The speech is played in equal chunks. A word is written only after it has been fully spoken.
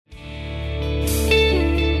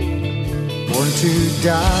born to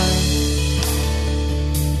die,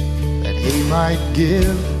 that he might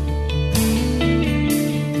give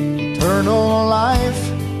eternal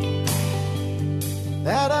life,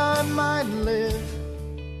 that I might live.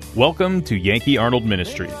 Welcome to Yankee Arnold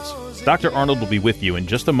Ministries. Dr. Arnold will be with you in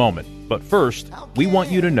just a moment, but first, we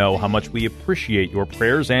want you to know how much we appreciate your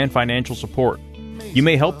prayers and financial support. You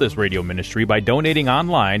may help this radio ministry by donating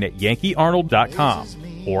online at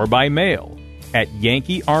yankeearnold.com or by mail at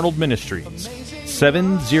Yankee Arnold Ministries,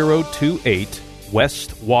 7028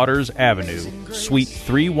 West Waters Avenue, Suite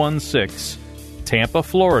 316, Tampa,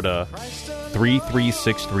 Florida,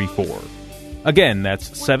 33634. Again,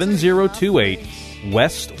 that's 7028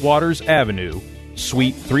 West Waters Avenue,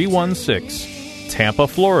 Suite 316, Tampa,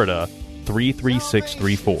 Florida,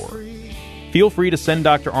 33634. Feel free to send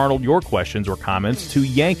Dr. Arnold your questions or comments to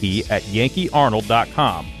Yankee at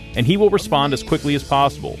yankeearnold.com, and he will respond as quickly as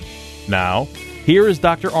possible. Now, here is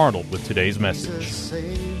Dr. Arnold with today's message.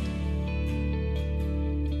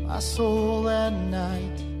 My soul that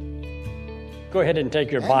night. Go ahead and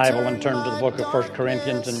take your Bible and turn to the book of 1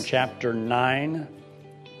 Corinthians in chapter 9.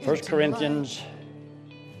 1 Corinthians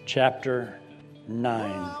chapter 9.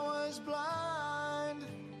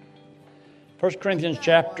 1 Corinthians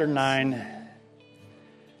chapter 9,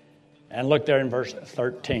 and look there in verse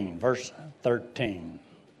 13. Verse 13.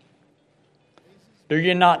 Do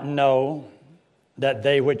you not know that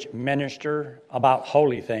they which minister about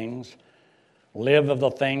holy things live of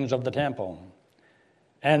the things of the temple,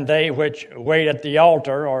 and they which wait at the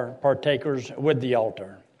altar are partakers with the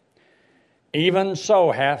altar? Even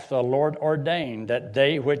so hath the Lord ordained that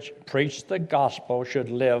they which preach the gospel should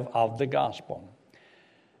live of the gospel.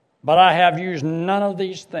 But I have used none of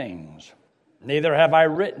these things, neither have I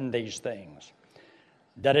written these things,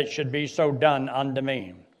 that it should be so done unto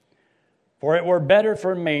me. For it were better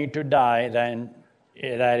for me to die than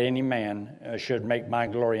that any man should make my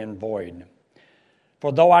glory in void.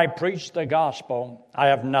 For though I preach the gospel, I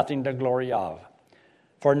have nothing to glory of.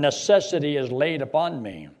 For necessity is laid upon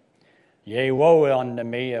me. Yea, woe unto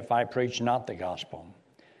me if I preach not the gospel.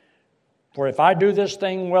 For if I do this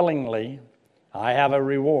thing willingly, I have a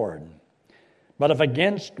reward. But if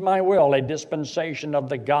against my will a dispensation of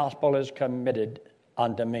the gospel is committed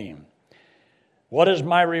unto me, what is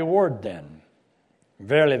my reward then?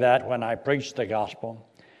 Verily that when I preach the gospel,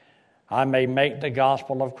 I may make the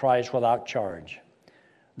gospel of Christ without charge,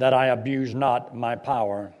 that I abuse not my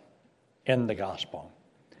power in the gospel.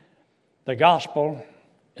 The gospel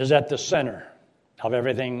is at the center of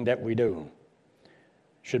everything that we do.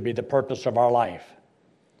 Should be the purpose of our life.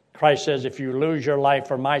 Christ says, if you lose your life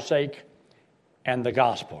for my sake and the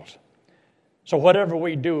gospel's. So whatever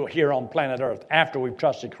we do here on planet Earth after we've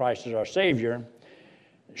trusted Christ as our Savior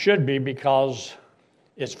should be because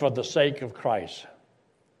it's for the sake of Christ.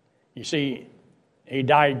 You see, He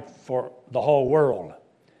died for the whole world.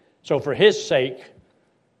 So for His sake,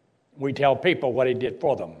 we tell people what He did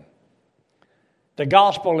for them. The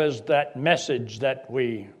gospel is that message that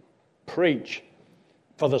we preach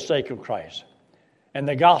for the sake of Christ. And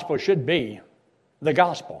the gospel should be the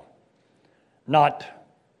gospel, not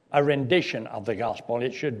a rendition of the gospel.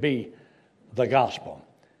 It should be the gospel,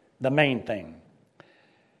 the main thing.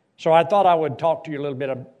 So I thought I would talk to you a little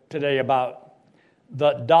bit today about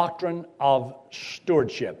the doctrine of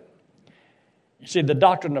stewardship. You see, the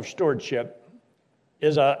doctrine of stewardship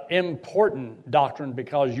is an important doctrine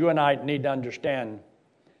because you and I need to understand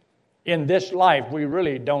in this life we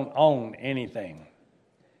really don't own anything.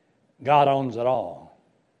 God owns it all.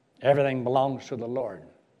 Everything belongs to the Lord.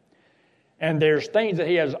 And there's things that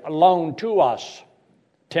He has loaned to us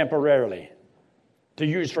temporarily to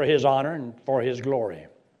use for His honor and for His glory.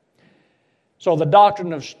 So the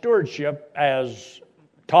doctrine of stewardship, as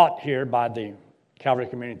taught here by the Calvary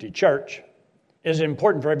Community Church, is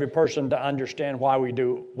important for every person to understand why we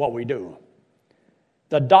do what we do.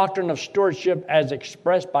 The doctrine of stewardship, as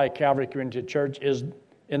expressed by Calvary Community Church, is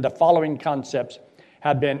in the following concepts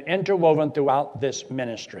have been interwoven throughout this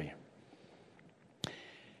ministry.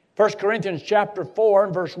 1 Corinthians chapter 4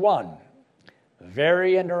 and verse 1.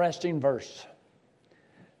 Very interesting verse.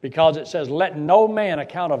 Because it says, let no man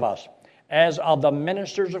account of us as of the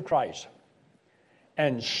ministers of Christ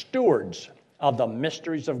and stewards of the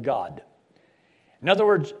mysteries of God. In other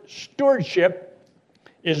words, stewardship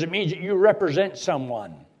it means that you represent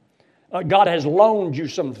someone. God has loaned you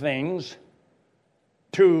some things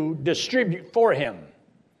to distribute for Him.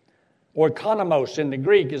 Oikonomos in the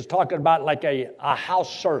Greek is talking about like a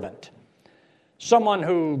house servant. Someone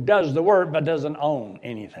who does the work but doesn't own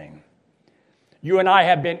anything. You and I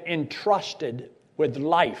have been entrusted with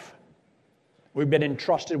life. We've been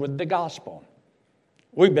entrusted with the gospel.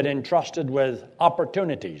 We've been entrusted with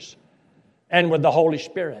opportunities and with the Holy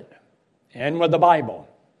Spirit and with the Bible.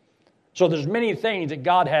 So there's many things that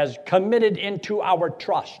God has committed into our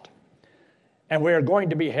trust, and we are going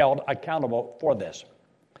to be held accountable for this.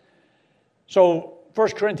 So 1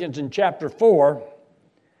 Corinthians in chapter 4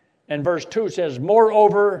 and verse 2 says,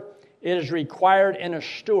 "Moreover, it is required in a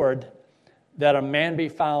steward that a man be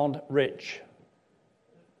found rich."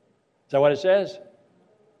 Is that what it says?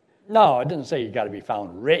 No, it doesn't say you got to be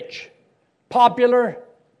found rich. Popular?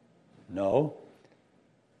 No.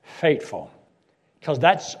 Faithful. Because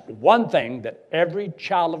that's one thing that every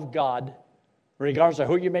child of God, regardless of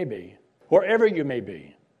who you may be, wherever you may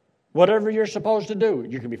be, whatever you're supposed to do,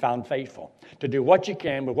 you can be found faithful to do what you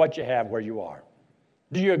can with what you have where you are.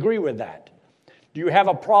 Do you agree with that? Do you have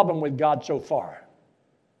a problem with God so far?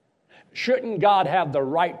 Shouldn't God have the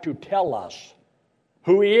right to tell us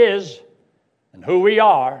who He is and who we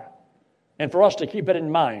are, and for us to keep it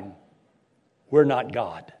in mind? We're not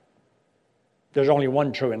God. There's only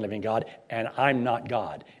one true and living God, and I'm not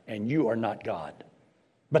God, and you are not God.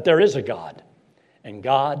 But there is a God, and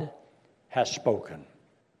God has spoken.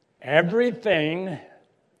 Everything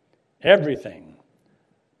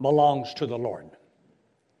belongs to the Lord.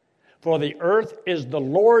 For the earth is the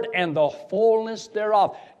Lord and the fullness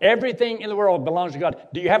thereof. Everything in the world belongs to God.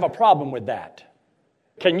 Do you have a problem with that?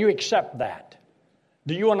 Can you accept that?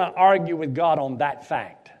 Do you want to argue with God on that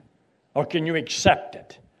fact? Or can you accept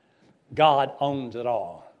it? God owns it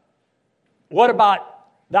all. What about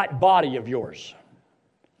that body of yours?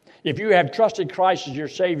 If you have trusted Christ as your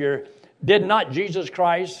Savior, did not Jesus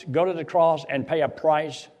Christ go to the cross and pay a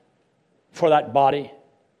price for that body?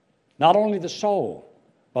 Not only the soul,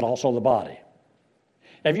 but also the body.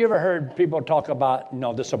 Have you ever heard people talk about,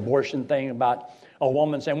 this abortion thing, about a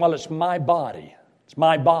woman saying, well, it's my body. It's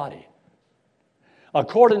my body.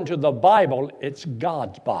 According to the Bible, it's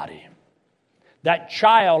God's body. That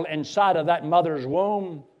child inside of that mother's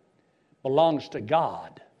womb belongs to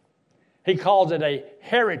God. He calls it a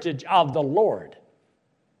heritage of the Lord.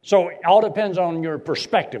 So it all depends on your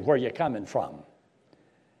perspective, where you're coming from.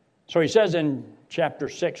 So he says in chapter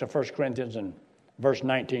 6 of 1 Corinthians and verse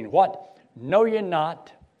 19, "What? Know ye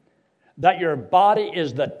not that your body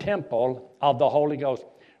is the temple of the Holy Ghost,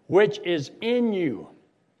 which is in you,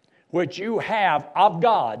 which you have of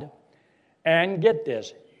God, and," get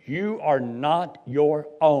this, "you are not your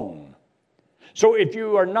own." So if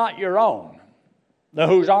you are not your own, then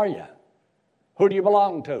whose are you? Who do you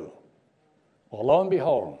belong to? Well, lo and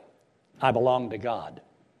behold, I belong to God.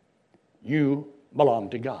 You belong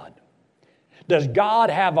to God. Does God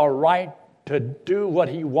have a right to do what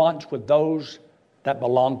He wants with those that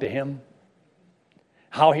belong to Him?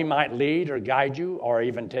 How He might lead or guide you, or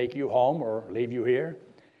even take you home or leave you here?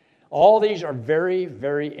 All these are very,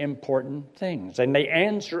 very important things, and they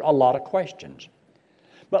answer a lot of questions.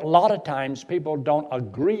 But a lot of times people don't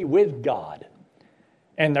agree with God,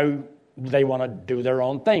 and they want to do their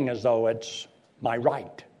own thing as though it's my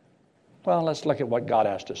right. Well, let's look at what God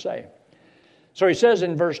has to say. So he says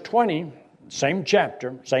in verse 20, same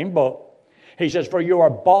chapter, same book, he says, "For you are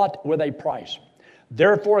bought with a price.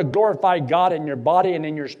 Therefore glorify God in your body and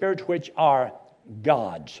in your spirit, which are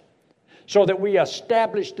God's." So that we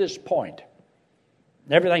establish this point.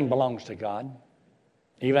 Everything belongs to God.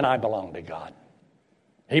 Even I belong to God.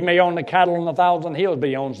 He may own the cattle on 1,000 hills, but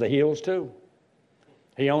He owns the hills too.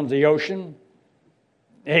 He owns the ocean.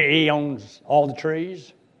 He owns all the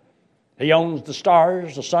trees. He owns the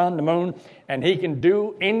stars, the sun, the moon, and He can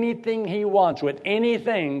do anything He wants with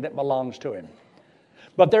anything that belongs to Him.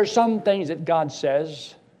 But there's some things that God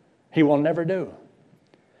says He will never do.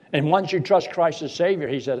 And once you trust Christ as Savior,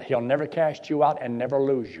 He said He'll never cast you out and never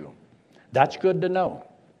lose you. That's good to know.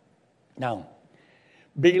 Now,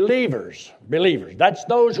 believers, that's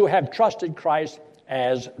those who have trusted Christ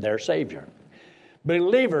as their Savior.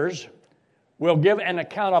 Believers will give an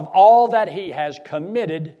account of all that He has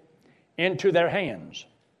committed into their hands.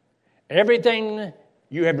 Everything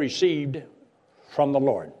you have received from the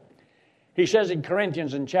Lord. He says in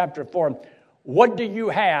Corinthians in chapter 4, "What do you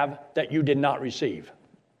have that you did not receive?"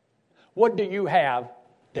 What do you have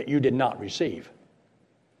that you did not receive?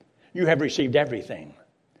 You have received everything.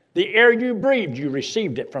 The air you breathed, you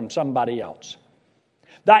received it from somebody else.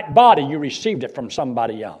 That body, you received it from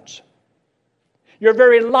somebody else. Your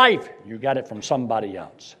very life, you got it from somebody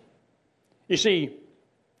else. You see,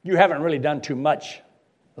 you haven't really done too much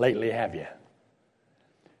lately, have you?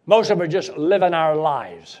 Most of us are just living our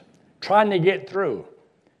lives, trying to get through.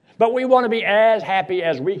 But we want to be as happy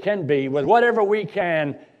as we can be with whatever we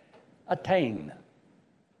can attain,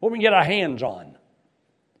 what we can get our hands on.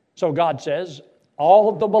 So God says, all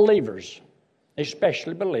of the believers,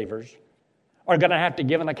 especially believers, are going to have to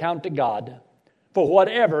give an account to God for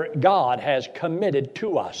whatever God has committed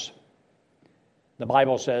to us. The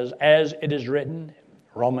Bible says, as it is written,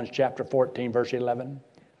 Romans chapter 14, verse 11,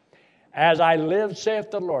 as I live,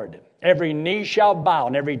 saith the Lord, every knee shall bow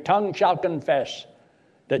and every tongue shall confess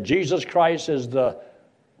that Jesus Christ is the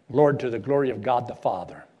Lord to the glory of God the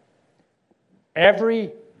Father.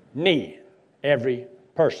 Every knee, every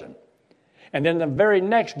person. And then the very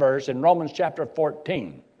next verse in Romans chapter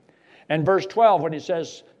 14 and verse 12 when he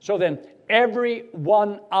says, so then every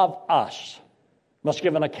one of us must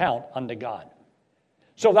give an account unto God.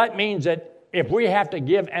 So that means that if we have to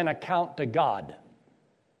give an account to God,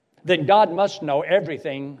 then God must know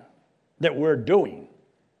everything that we're doing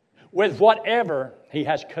with whatever He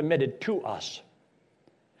has committed to us.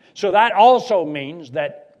 So that also means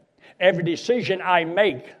that every decision I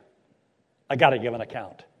make, I got to give an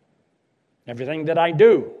account. Everything that I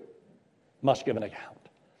do must give an account.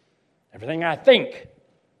 Everything I think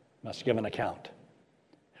must give an account.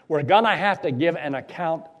 We're going to have to give an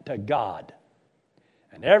account to God.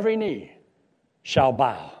 And every knee shall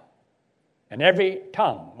bow. And every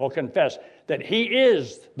tongue will confess that He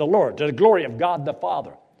is the Lord, to the glory of God the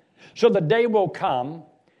Father. So the day will come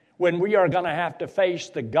when we are going to have to face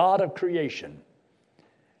the God of creation.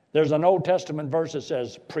 There's an Old Testament verse that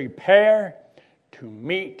says, prepare to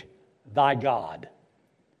meet thy God.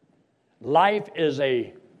 Life is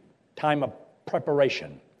a time of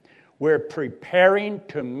preparation. We're preparing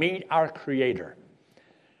to meet our Creator.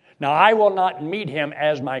 Now, I will not meet Him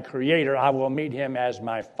as my Creator. I will meet Him as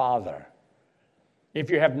my Father. If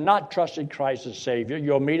you have not trusted Christ as Savior,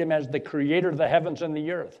 you'll meet Him as the Creator of the heavens and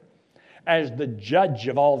the earth, as the Judge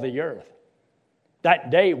of all the earth.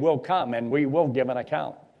 That day will come and we will give an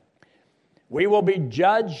account. We will be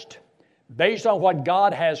judged based on what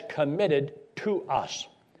God has committed to us.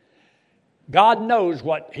 God knows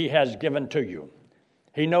what He has given to you.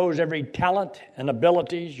 He knows every talent and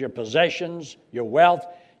abilities, your possessions, your wealth,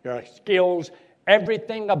 your skills,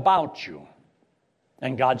 everything about you.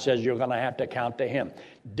 And God says you're going to have to account to Him.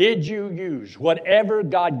 Did you use whatever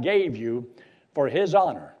God gave you for His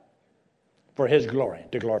honor, for His glory,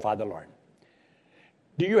 to glorify the Lord?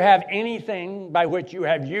 Do you have anything by which you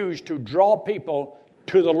have used to draw people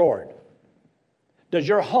to the Lord? Does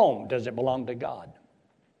your home, does it belong to God?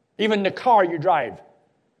 Even the car you drive,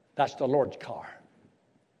 that's the Lord's car.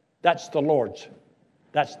 That's the Lord's.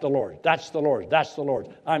 That's the Lord's. That's the Lord's. That's the Lord's.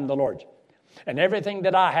 I'm the Lord's. And everything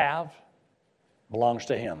that I have belongs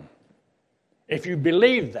to Him. If you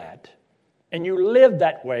believe that, and you live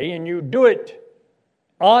that way, and you do it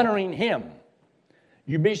honoring Him,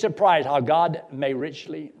 you'd be surprised how God may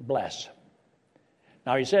richly bless.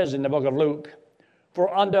 Now He says in the book of Luke,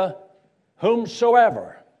 for unto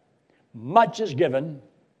whomsoever much is given,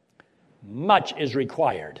 much is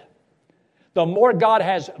required. The more God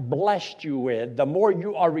has blessed you with, the more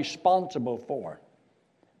you are responsible for.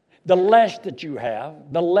 The less that you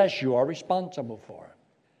have, the less you are responsible for.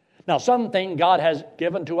 Now, something God has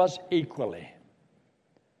given to us equally.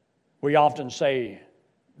 We often say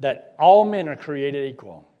that all men are created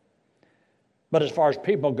equal. But as far as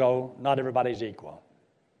people go, not everybody's equal.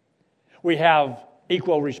 We have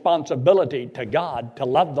equal responsibility to God to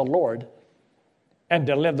love the Lord and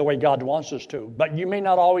to live the way God wants us to. But you may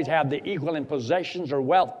not always have the equal in possessions or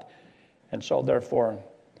wealth. And so, therefore,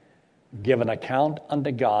 give an account unto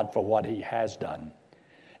God for what He has done.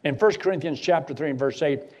 In 1 Corinthians chapter 3 and verse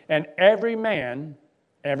 8, and every man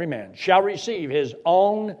shall receive his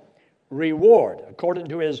own reward according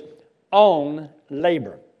to his own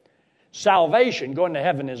labor. Salvation, going to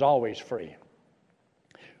heaven, is always free.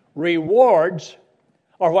 Rewards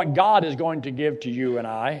are what God is going to give to you and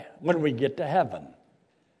I when we get to heaven.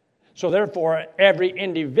 So therefore, every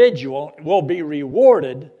individual will be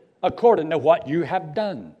rewarded according to what you have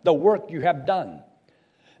done, the work you have done.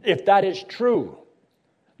 If that is true,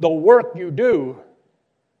 the work you do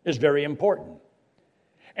is very important.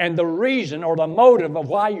 And the reason or the motive of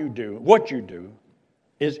why you do what you do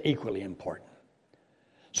is equally important.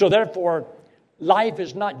 So therefore, life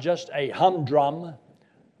is not just a humdrum,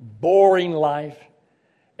 boring life.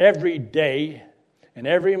 Every day and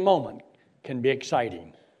every moment can be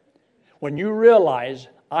exciting. When you realize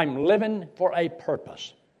I'm living for a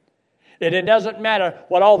purpose. And it doesn't matter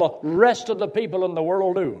what all the rest of the people in the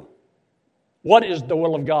world do. What is the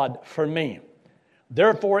will of God for me?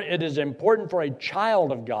 Therefore, it is important for a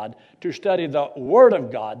child of God to study the Word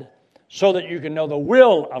of God so that you can know the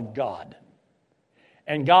will of God.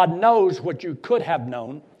 And God knows what you could have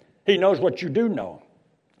known. He knows what you do know.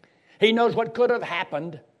 He knows what could have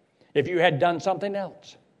happened if you had done something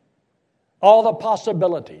else. All the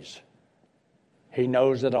possibilities. He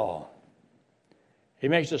knows it all. He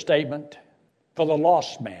makes a statement for the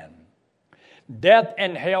lost man. Death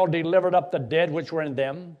and hell delivered up the dead which were in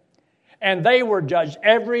them, and they were judged,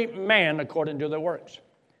 every man according to their works.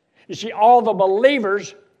 You see, all the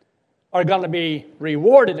believers are going to be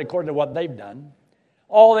rewarded according to what they've done.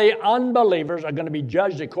 All the unbelievers are going to be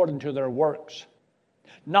judged according to their works,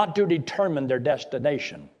 not to determine their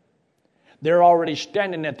destination. They're already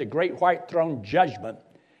standing at the great white throne judgment,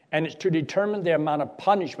 and it's to determine the amount of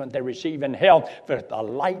punishment they receive in hell for the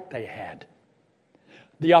light they had,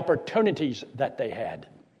 the opportunities that they had,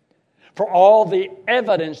 for all the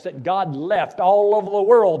evidence that God left all over the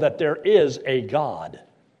world that there is a God.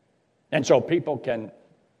 And so people can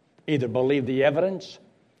either believe the evidence,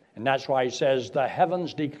 and that's why he says the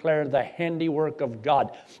heavens declare the handiwork of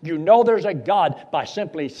God. You know there's a God by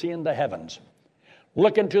simply seeing the heavens.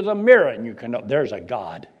 Look into the mirror and you can know there's a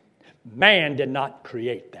God. Man did not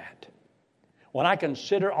create that. When I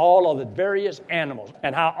consider all of the various animals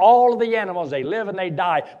and how all of the animals, they live and they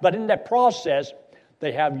die, but in that process,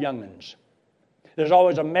 they have young'uns. There's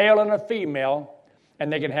always a male and a female,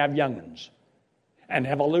 and they can have young'uns. And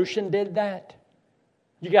evolution did that.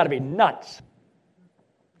 You got to be nuts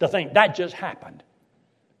to think that just happened.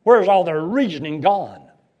 Where's all their reasoning gone?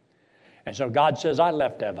 And so God says, I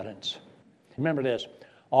left evidence. Remember this,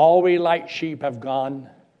 all we like sheep have gone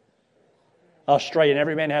astray, and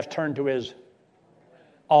every man has turned to his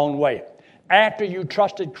own way. After you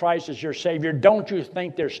trusted Christ as your Savior, don't you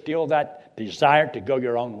think there's still that desire to go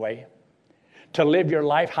your own way? To live your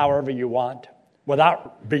life however you want,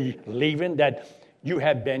 without believing that you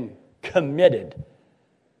have been committed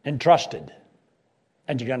and trusted,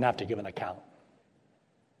 and you're going to have to give an account.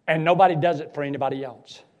 And nobody does it for anybody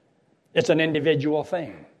else. It's an individual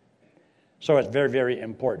thing. So it's very, very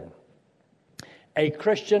important. A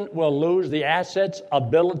Christian will lose the assets,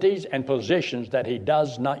 abilities, and positions that he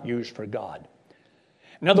does not use for God.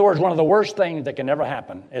 In other words, one of the worst things that can ever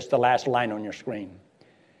happen, it's the last line on your screen,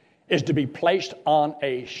 is to be placed on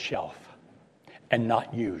a shelf and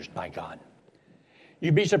not used by God.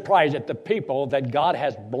 You'd be surprised at the people that God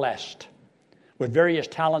has blessed with various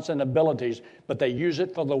talents and abilities, but they use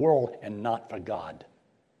it for the world and not for God.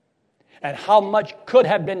 And how much could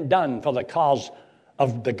have been done for the cause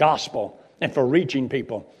of the gospel and for reaching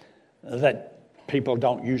people that people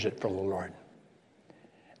don't use it for the Lord.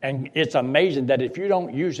 And it's amazing that if you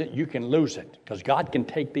don't use it, you can lose it, because God can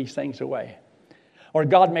take these things away. Or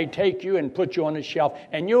God may take you and put you on a shelf,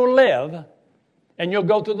 and you'll live, and you'll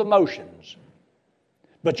go through the motions.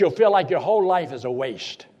 But you'll feel like your whole life is a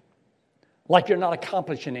waste, like you're not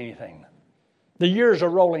accomplishing anything. The years are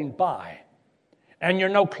rolling by, and you're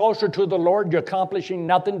no closer to the Lord. You're accomplishing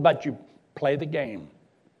nothing, but you play the game.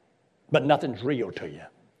 But nothing's real to you.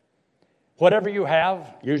 Whatever you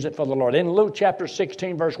have, use it for the Lord. In Luke chapter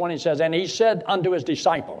 16, verse 1, he says, and he said unto his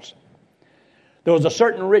disciples, there was a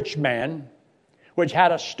certain rich man which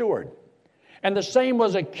had a steward, and the same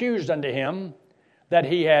was accused unto him that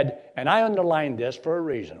he had, and I underline this for a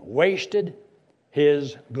reason, wasted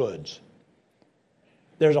his goods.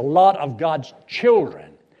 There's a lot of God's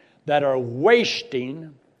children that are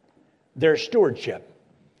wasting their stewardship.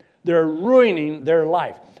 They're ruining their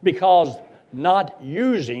life because not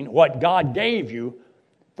using what God gave you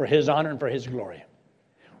for His honor and for His glory.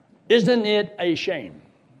 Isn't it a shame?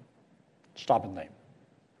 Stop and think.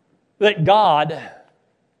 That God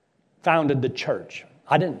founded the church.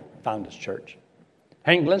 I didn't found this church.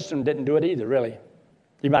 Hank Lindstrom didn't do it either, really.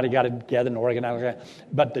 He might have got it together and organized it.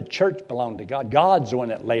 But the church belonged to God. God's the one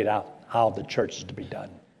that laid out how the church is to be done.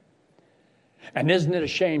 And isn't it a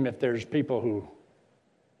shame if there's people who,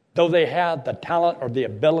 though they have the talent or the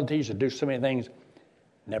abilities to do so many things,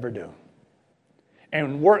 never do.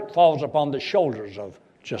 And work falls upon the shoulders of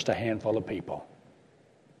just a handful of people.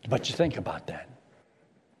 But you think about that.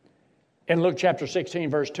 In Luke chapter 16,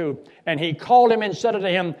 verse 2, and he called him and said unto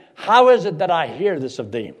him, how is it that I hear this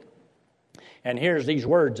of thee? And here's these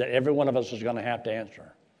words that every one of us is going to have to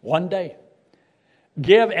answer. One day,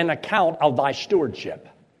 give an account of thy stewardship.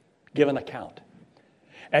 Give an account.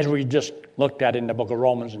 As we just looked at in the book of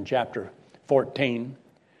Romans in chapter 14,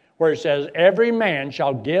 where it says, every man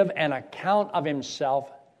shall give an account of himself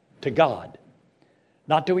to God,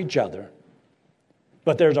 not to each other,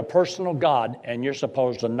 but there's a personal God, and you're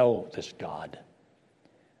supposed to know this God.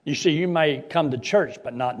 You see, you may come to church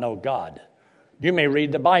but not know God. You may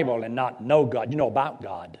read the Bible and not know God. You know about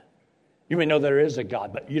God. You may know there is a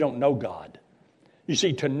God, but you don't know God. You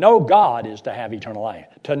see, to know God is to have eternal life.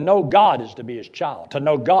 To know God is to be His child. To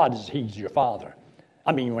know God is He's your Father.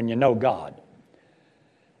 I mean, when you know God.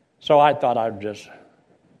 So I thought I'd just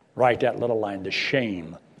write that little line, the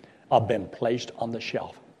shame have been placed on the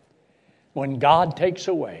shelf. When God takes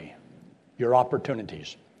away your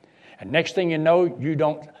opportunities, and next thing you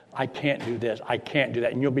know, I can't do this, I can't do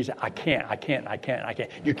that, and you'll be saying, I can't.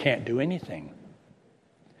 You can't do anything.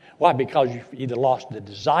 Why? Because you've either lost the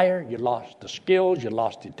desire, you lost the skills, you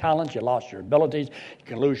lost the talents, you lost your abilities, you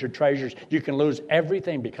can lose your treasures, you can lose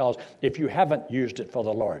everything because if you haven't used it for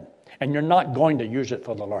the Lord, and you're not going to use it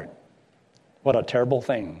for the Lord, what a terrible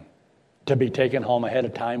thing to be taken home ahead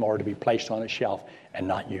of time or to be placed on a shelf and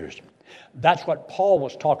not used. That's what Paul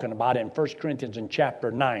was talking about in 1 Corinthians in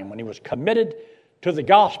chapter 9 when he was committed to the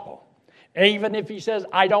gospel. Even if he says,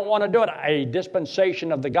 I don't want to do it, a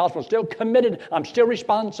dispensation of the gospel, still committed, I'm still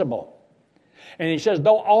responsible. And he says,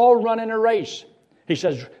 though all run in a race, he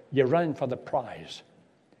says, you're running for the prize.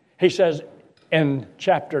 He says in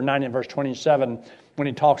chapter 9 and verse 27, when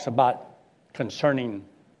he talks about concerning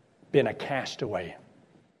being a castaway,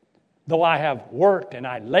 though I have worked and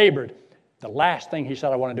I labored, the last thing he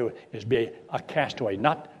said I want to do is be a castaway,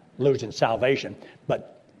 not losing salvation,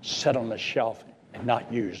 but set on the shelf and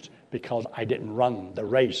not used because I didn't run the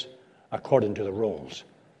race according to the rules.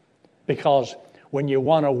 Because when you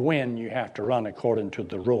want to win, you have to run according to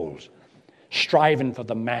the rules. Striving for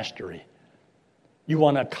the mastery. You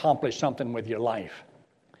want to accomplish something with your life.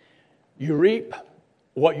 You reap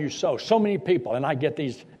what you sow. So many people, and I get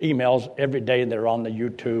these emails every day, they're on the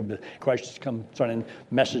YouTube, questions concerning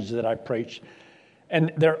messages that I preach,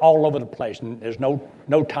 and they're all over the place, and there's no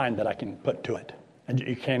time that I can put to it, and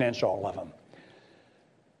you can't answer all of them.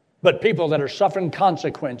 But people that are suffering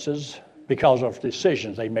consequences because of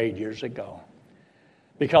decisions they made years ago.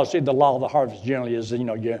 Because, see, the law of the harvest generally is,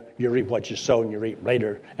 you reap what you sow and you reap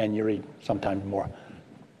later and you reap sometimes more.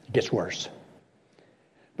 It gets worse.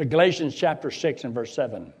 But Galatians chapter 6 and verse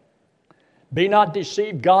 7. Be not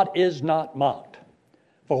deceived, God is not mocked.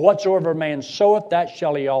 For whatsoever man soweth, that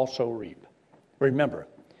shall he also reap. Remember,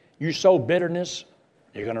 you sow bitterness,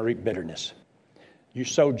 you're going to reap bitterness. You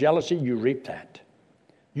sow jealousy, you reap that.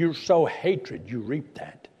 You sow hatred, you reap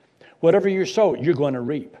that. Whatever you sow, you're going to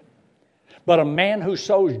reap. But a man who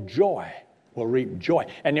sows joy will reap joy.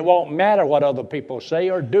 And it won't matter what other people say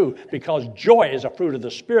or do, because joy is a fruit of the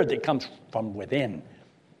Spirit that comes from within,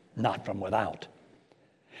 not from without.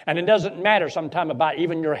 And it doesn't matter sometimes about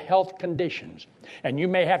even your health conditions. And you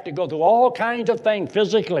may have to go through all kinds of things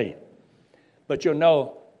physically. But you'll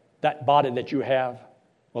know that body that you have,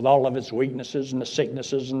 with all of its weaknesses and the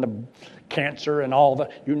sicknesses and the cancer and all the,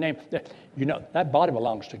 you name it, that body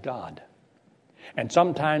belongs to God. And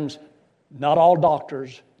sometimes not all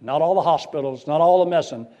doctors, not all the hospitals, not all the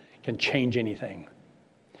medicine can change anything.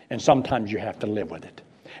 And sometimes you have to live with it.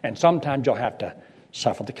 And sometimes you'll have to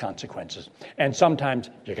suffer the consequences. And sometimes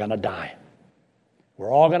you're going to die. We're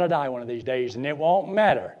all going to die one of these days, and it won't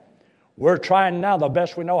matter. We're trying now the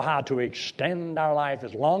best we know how to extend our life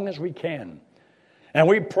as long as we can. And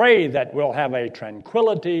we pray that we'll have a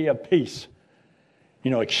tranquility of peace,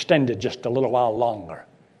 extended just a little while longer.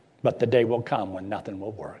 But the day will come when nothing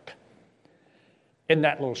will work. In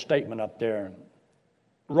that little statement up there,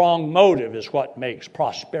 wrong motive is what makes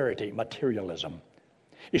prosperity materialism.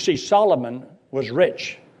 You see, Solomon was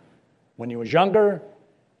rich when he was younger,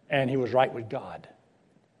 and he was right with God.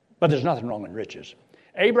 But there's nothing wrong with riches.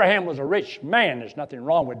 Abraham was a rich man. There's nothing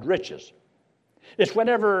wrong with riches. It's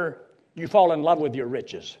whenever you fall in love with your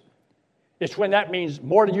riches. It's when that means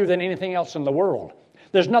more to you than anything else in the world.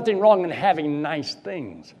 There's nothing wrong in having nice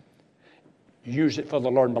things. Use it for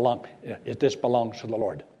the Lord if this belongs to the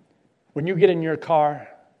Lord. When you get in your car,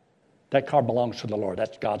 that car belongs to the Lord.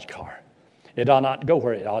 That's God's car. It ought not go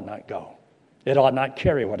where it ought not go. It ought not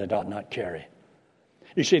carry what it ought not carry.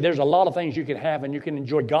 You see, there's a lot of things you can have and you can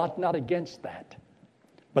enjoy. God's not against that.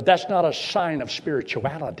 But that's not a sign of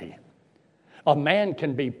spirituality. A man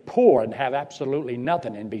can be poor and have absolutely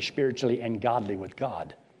nothing and be spiritually and godly with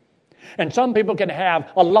God. And some people can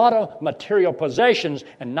have a lot of material possessions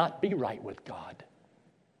and not be right with God.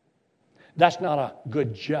 That's not a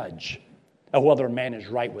good judge of whether a man is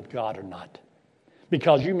right with God or not.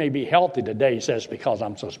 Because you may be healthy today, he says, because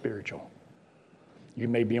I'm so spiritual. You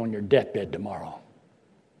may be on your deathbed tomorrow.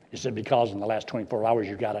 He said, because in the last 24 hours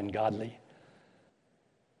you got ungodly.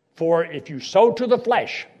 For if you sow to the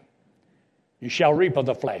flesh, you shall reap of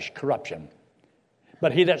the flesh corruption.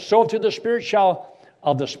 But he that soweth to the Spirit shall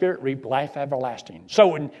of the Spirit reap life everlasting. So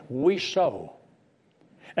when we sow,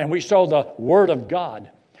 and we sow the Word of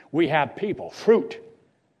God, we have people, fruit,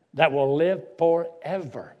 that will live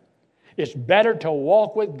forever. It's better to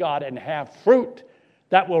walk with God and have fruit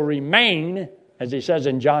that will remain, as he says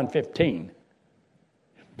in John 15.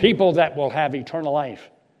 People that will have eternal life.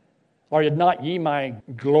 Are not ye my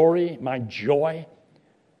glory, my joy?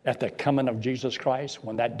 at the coming of Jesus Christ,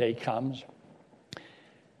 when that day comes.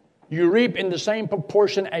 You reap in the same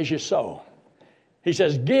proportion as you sow. He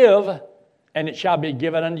says, give, and it shall be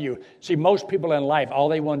given unto you. See, most people in life, all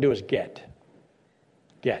they want to do is get.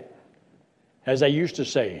 Get. As they used to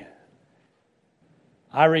say,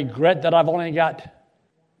 I regret that I've only got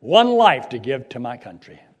one life to give to my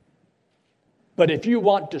country. But if you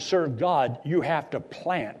want to serve God, you have to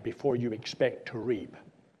plant before you expect to reap.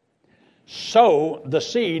 Sow the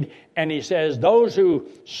seed, and he says, those who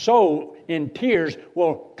sow in tears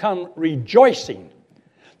will come rejoicing.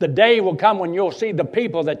 The day will come when you'll see the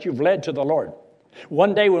people that you've led to the Lord.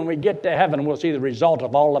 One day when we get to heaven, we'll see the result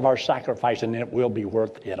of all of our sacrifice, and it will be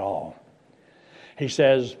worth it all. He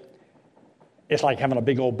says, it's like having a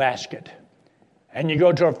big old basket. And you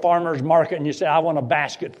go to a farmer's market and you say, I want a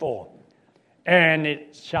basket full. And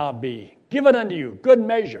it shall be given unto you, good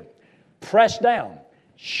measure, pressed down,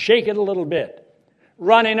 shake it a little bit,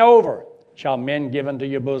 running over, shall men give unto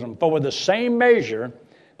your bosom. For with the same measure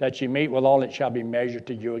that you meet withal, it shall be measured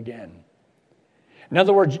to you again. In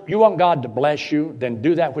other words, you want God to bless you, then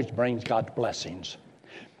do that which brings God's blessings.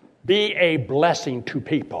 Be a blessing to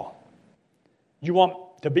people. You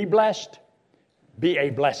want to be blessed? Be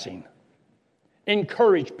a blessing.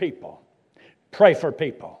 Encourage people. Pray for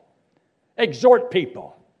people. Exhort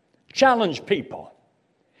people. Challenge people.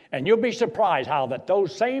 And you'll be surprised how that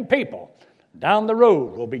those same people down the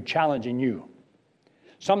road will be challenging you.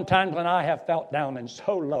 Sometimes when I have felt down and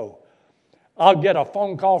so low, I'll get a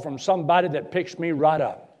phone call from somebody that picks me right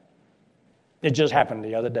up. It just happened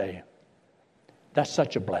the other day. That's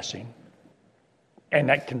such a blessing. And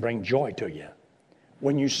that can bring joy to you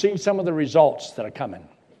when you see some of the results that are coming.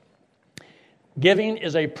 Giving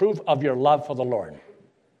is a proof of your love for the Lord.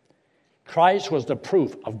 Christ was the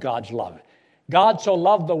proof of God's love. God so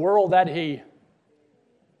loved the world that he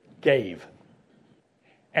gave.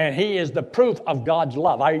 And he is the proof of God's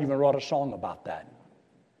love. I even wrote a song about that.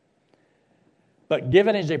 But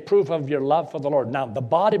giving is a proof of your love for the Lord. Now, the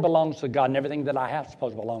body belongs to God, and everything that I have is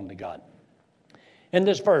supposed to belong to God. In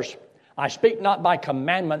this verse, I speak not by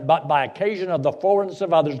commandment, but by occasion of the forwardness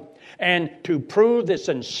of others, and to prove the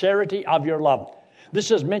sincerity of your love.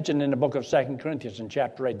 This is mentioned in the book of 2 Corinthians in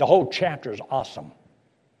chapter 8. The whole chapter is awesome.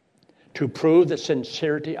 To prove the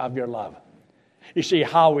sincerity of your love. You see,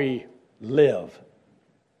 how we live,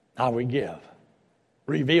 how we give,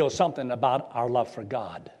 reveals something about our love for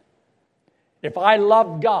God. If I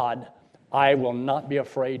love God, I will not be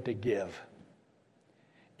afraid to give.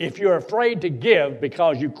 If you're afraid to give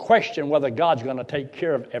because you question whether God's going to take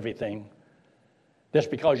care of everything, that's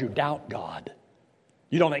because you doubt God.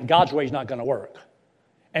 You don't think God's way is not going to work.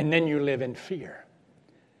 And then you live in fear.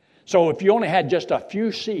 So if you only had just a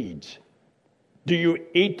few seeds, do you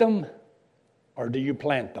eat them or do you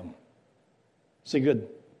plant them? It's a good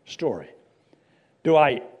story. Do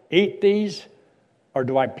I eat these or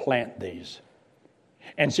do I plant these?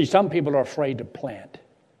 And see, some people are afraid to plant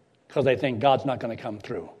because they think God's not going to come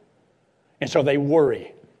through. And so they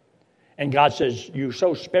worry. And God says, you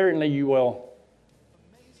sow sparingly, you will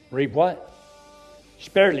reap what?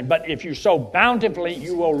 Sparingly. But if you sow bountifully,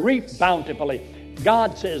 you will reap bountifully.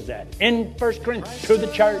 God says that in 1 Corinthians to the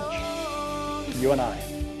church, you and I.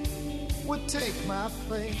 Would take my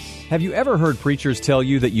place. Have you ever heard preachers tell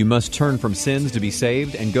you that you must turn from sins to be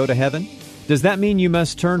saved and go to heaven? Does that mean you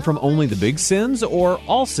must turn from only the big sins or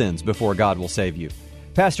all sins before God will save you?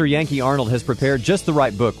 Pastor Yankee Arnold has prepared just the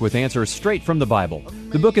right book with answers straight from the Bible.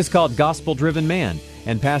 The book is called Gospel Driven Man,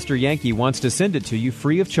 and Pastor Yankee wants to send it to you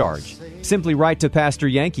free of charge. Simply write to Pastor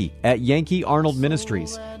Yankee at Yankee Arnold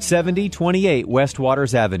Ministries, 7028 West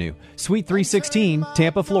Waters Avenue, Suite 316,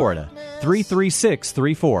 Tampa, Florida,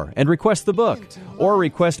 33634, and request the book, or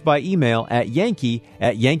request by email at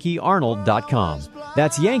yankee@yankeearnold.com.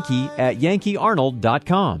 That's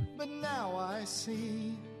yankee@yankeearnold.com.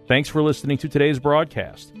 Thanks for listening to today's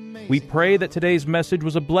broadcast. We pray that today's message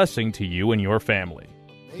was a blessing to you and your family.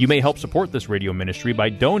 You may help support this radio ministry by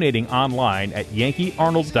donating online at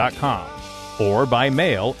yankeearnold.com or by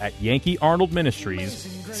mail at Yankee Arnold Ministries,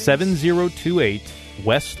 7028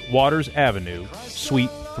 West Waters Avenue, Suite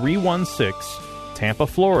 316, Tampa,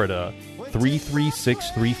 Florida,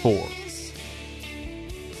 33634.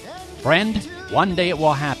 Friend, one day it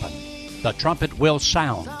will happen. The trumpet will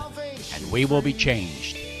sound, and we will be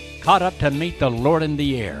changed, caught up to meet the Lord in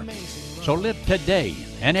the air. So live today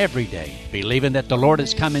and every day, believing that the Lord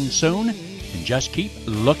is coming soon, and just keep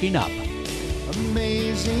looking up.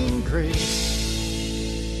 Amazing grace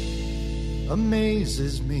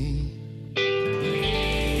amazes me.